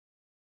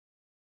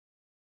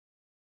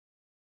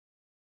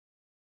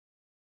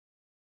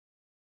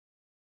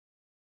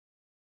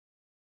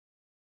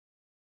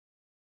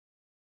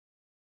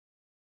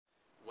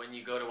When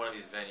you go to one of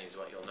these venues,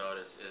 what you'll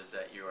notice is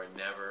that you are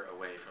never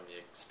away from the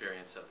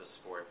experience of the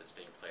sport that's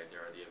being played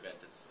there or the event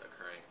that's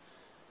occurring.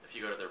 If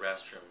you go to the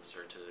restrooms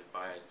or to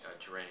buy a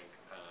drink,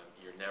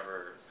 you're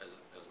never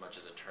as much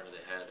as a turn of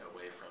the head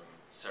away from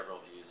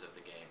several views of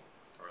the game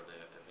or the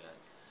event.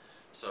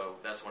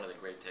 So that's one of the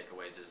great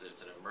takeaways, is that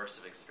it's an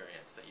immersive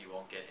experience that you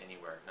won't get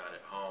anywhere, not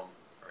at home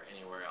or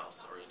anywhere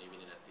else, or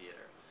even in a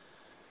theater.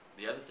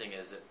 The other thing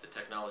is that the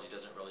technology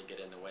doesn't really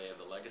get in the way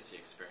of the legacy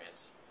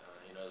experience.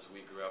 As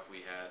we grew up, we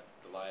had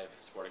the live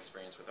sport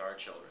experience with our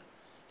children,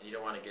 and you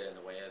don't want to get in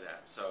the way of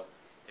that. So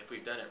if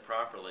we've done it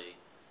properly,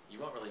 you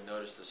won't really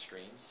notice the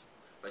screens,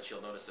 but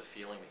you'll notice a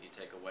feeling that you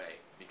take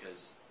away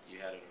because you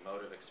had an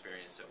emotive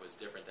experience that was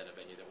different than a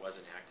venue that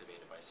wasn't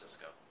activated by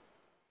Cisco.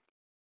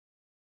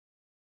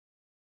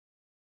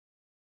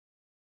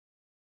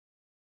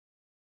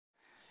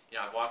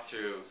 I've walked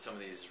through some of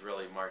these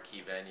really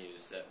marquee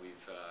venues that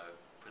we've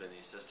put in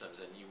these systems,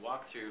 and you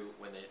walk through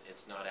when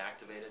it's not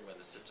activated, when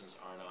the systems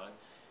aren't on,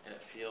 and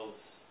it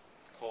feels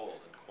cold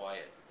and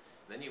quiet.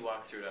 And then you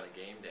walk through it on a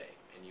game day,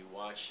 and you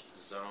watch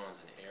zones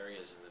and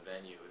areas in the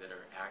venue that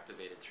are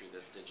activated through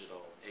this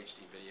digital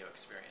HD video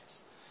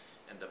experience.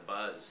 And the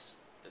buzz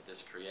that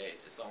this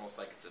creates, it's almost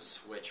like it's a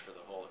switch for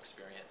the whole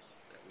experience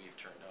that we've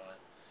turned on.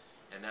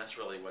 And that's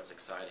really what's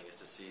exciting, is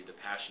to see the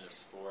passion of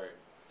sport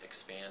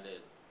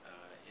expanded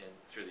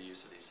through the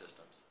use of these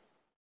systems.